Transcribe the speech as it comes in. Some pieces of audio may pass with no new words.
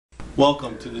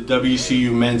Welcome to the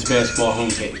WCU men's basketball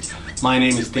homepage. My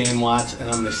name is Dane and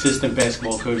I'm an assistant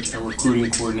basketball coach and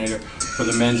recruiting coordinator for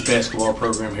the men's basketball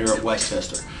program here at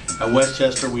Westchester. At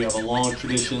Westchester, we have a long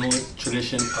tradition of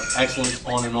excellence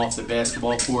on and off the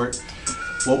basketball court.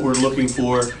 What we're looking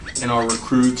for in our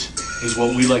recruits is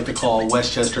what we like to call a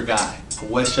Westchester guy. A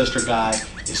Westchester guy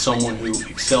is someone who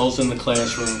excels in the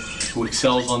classroom, who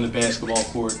excels on the basketball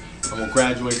court, and will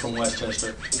graduate from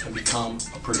Westchester and become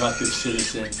a productive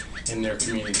citizen in their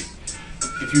community.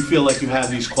 If you feel like you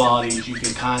have these qualities, you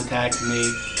can contact me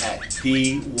at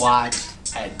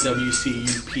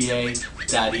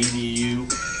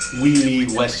dwatts@wcupa.edu. We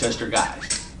need Westchester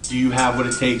guys. Do you have what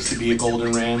it takes to be a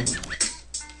Golden Ram?